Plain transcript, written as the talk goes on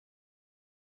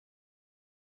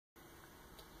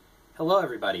Hello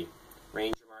everybody,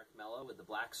 Ranger Mark Mello with the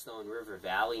Blackstone River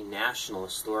Valley National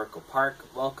Historical Park,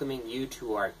 welcoming you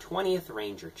to our 20th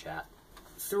Ranger Chat.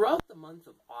 Throughout the month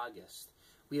of August,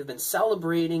 we have been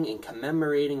celebrating and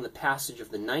commemorating the passage of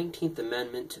the 19th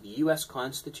Amendment to the U.S.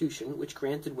 Constitution, which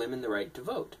granted women the right to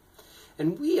vote.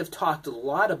 And we have talked a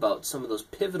lot about some of those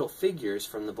pivotal figures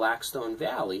from the Blackstone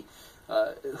Valley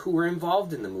who were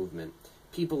involved in the movement.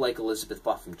 People like Elizabeth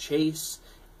Buffum Chase,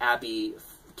 Abby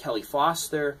Kelly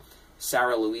Foster,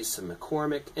 Sarah Louisa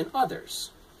McCormick, and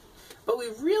others. But we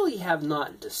really have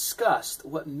not discussed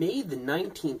what made the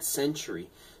 19th century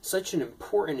such an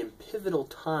important and pivotal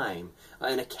time,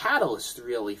 and a catalyst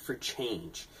really for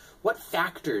change. What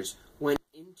factors went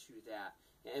into that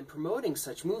and promoting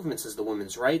such movements as the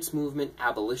women's rights movement,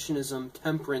 abolitionism,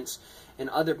 temperance,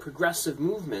 and other progressive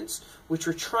movements which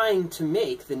were trying to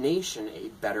make the nation a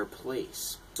better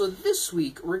place. So this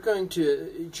week we're going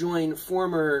to join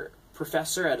former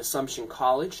professor at Assumption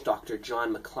College, Dr.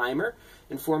 John McClymer,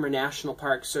 and former National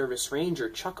Park Service Ranger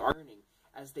Chuck Arning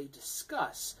as they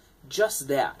discuss just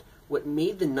that, what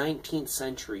made the 19th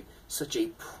century such a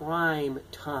prime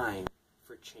time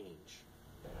for change.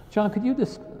 John, could you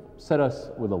just set us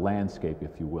with a landscape,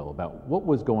 if you will, about what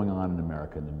was going on in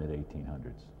America in the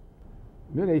mid-1800s?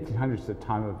 Mid-1800s is a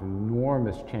time of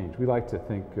enormous change. We like to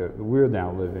think we're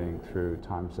now living through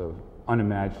times of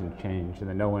unimagined change, and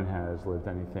that no one has lived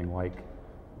anything like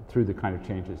through the kind of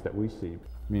changes that we see.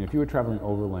 I mean, if you were traveling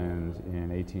overland in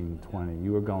 1820,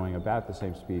 you were going about the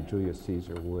same speed Julius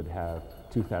Caesar would have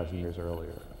 2,000 years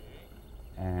earlier.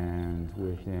 And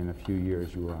within a few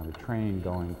years, you were on a train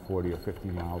going 40 or 50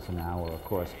 miles an hour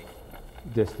across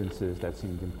distances that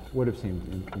would have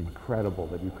seemed incredible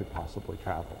that you could possibly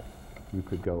travel. You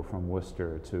could go from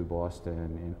Worcester to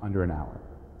Boston in under an hour,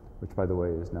 which, by the way,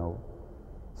 is no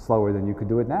slower than you could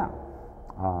do it now.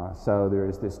 So there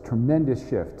is this tremendous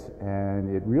shift,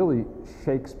 and it really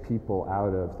shakes people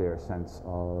out of their sense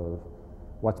of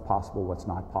what's possible, what's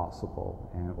not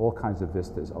possible, and all kinds of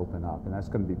vistas open up. And that's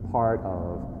going to be part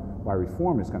of why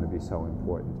reform is going to be so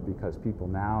important, because people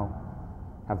now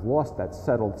have lost that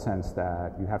settled sense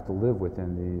that you have to live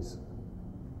within these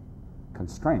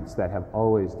constraints that have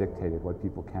always dictated what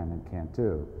people can and can't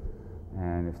do.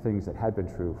 And if things that had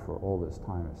been true for all this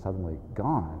time are suddenly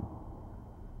gone,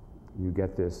 you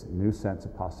get this new sense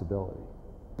of possibility.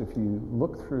 If you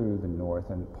look through the North,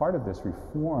 and part of this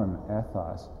reform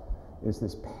ethos is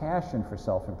this passion for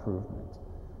self-improvement.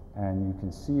 And you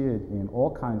can see it in all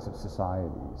kinds of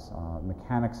societies,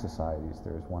 mechanics societies.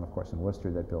 There's one, of course, in Worcester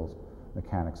that builds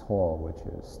Mechanics Hall, which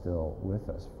is still with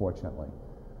us, fortunately.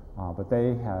 But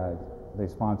they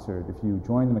sponsored, if you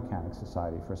joined the Mechanics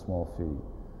Society for a small fee,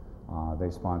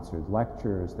 they sponsored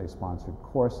lectures, they sponsored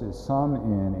courses, some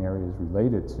in areas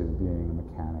related to being a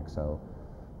mechanic, so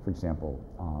for example,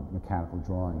 mechanical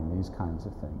drawing and these kinds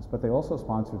of things. But they also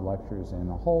sponsored lectures in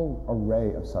a whole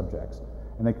array of subjects,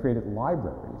 and they created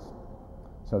libraries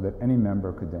so that any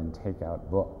member could then take out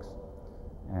books.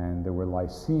 And there were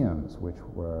lyceums, which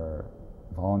were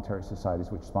voluntary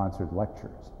societies which sponsored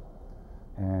lectures.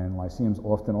 And lyceums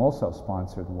often also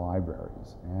sponsored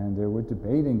libraries. And there were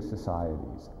debating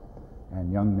societies,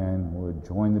 and young men would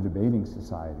join the debating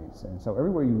societies. And so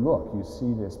everywhere you look, you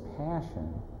see this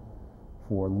passion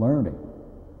for learning.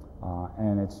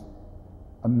 And it's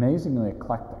amazingly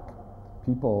eclectic.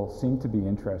 People seem to be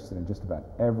interested in just about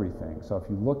everything. So if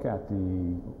you look at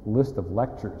the list of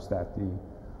lectures that the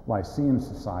Lyceum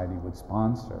Society would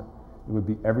sponsor, it would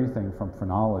be everything from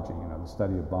phrenology, the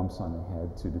study of bumps on the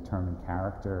head, to determined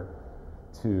character,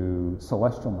 to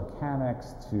celestial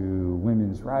mechanics, to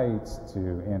women's rights,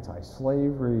 to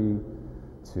anti-slavery,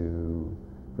 to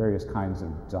various kinds of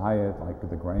diet, like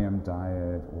the Graham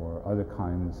diet, or other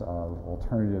kinds of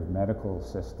alternative medical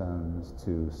systems,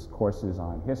 to courses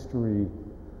on history.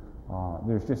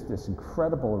 There's just this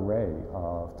incredible array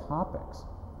of topics.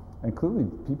 And clearly,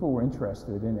 people were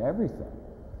interested in everything.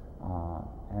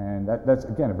 And that's,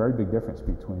 again, a very big difference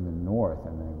between the North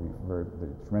and the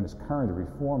tremendous current of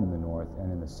reform in the North and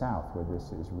in the South, where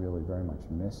this is really very much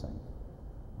missing.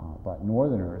 But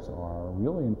Northerners are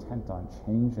really intent on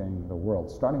changing the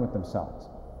world, starting with themselves.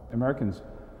 Americans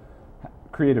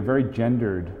create a very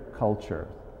gendered culture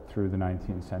through the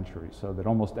 19th century, so that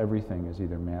almost everything is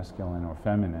either masculine or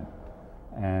feminine.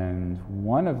 And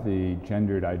one of the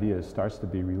gendered ideas starts to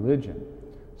be religion.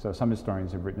 So some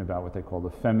historians have written about what they call the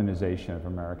feminization of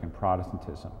American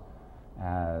Protestantism,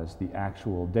 as the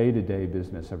actual day-to-day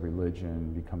business of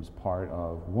religion becomes part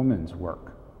of women's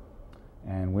work.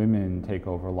 And women take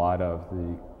over a lot of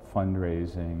the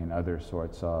fundraising and other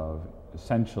sorts of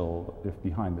essential, if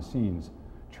behind the scenes,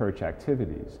 church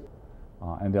activities.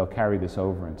 And they'll carry this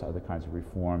over into other kinds of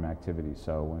reform activities.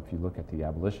 So if you look at the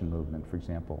abolition movement, for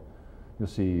example, you'll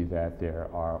see that there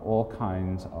are all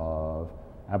kinds of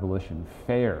abolition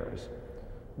fairs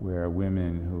where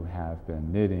women who have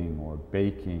been knitting or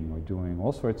baking or doing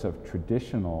all sorts of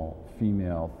traditional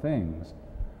female things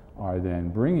are then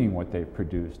bringing what they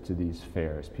produce to these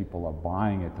fairs. People are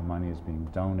buying it, the money is being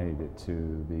donated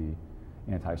to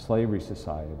the Anti-Slavery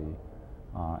Society.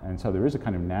 And so there is a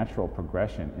kind of natural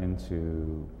progression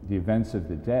into the events of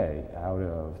the day out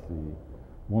of the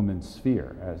woman's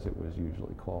sphere, as it was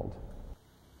usually called.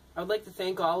 I would like to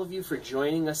thank all of you for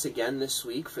joining us again this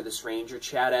week for this Ranger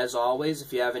Chat. As always,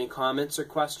 if you have any comments or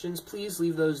questions, please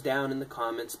leave those down in the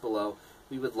comments below.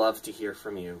 We would love to hear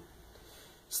from you.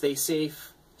 Stay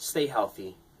safe, stay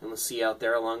healthy, and we'll see you out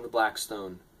there along the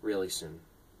Blackstone really soon.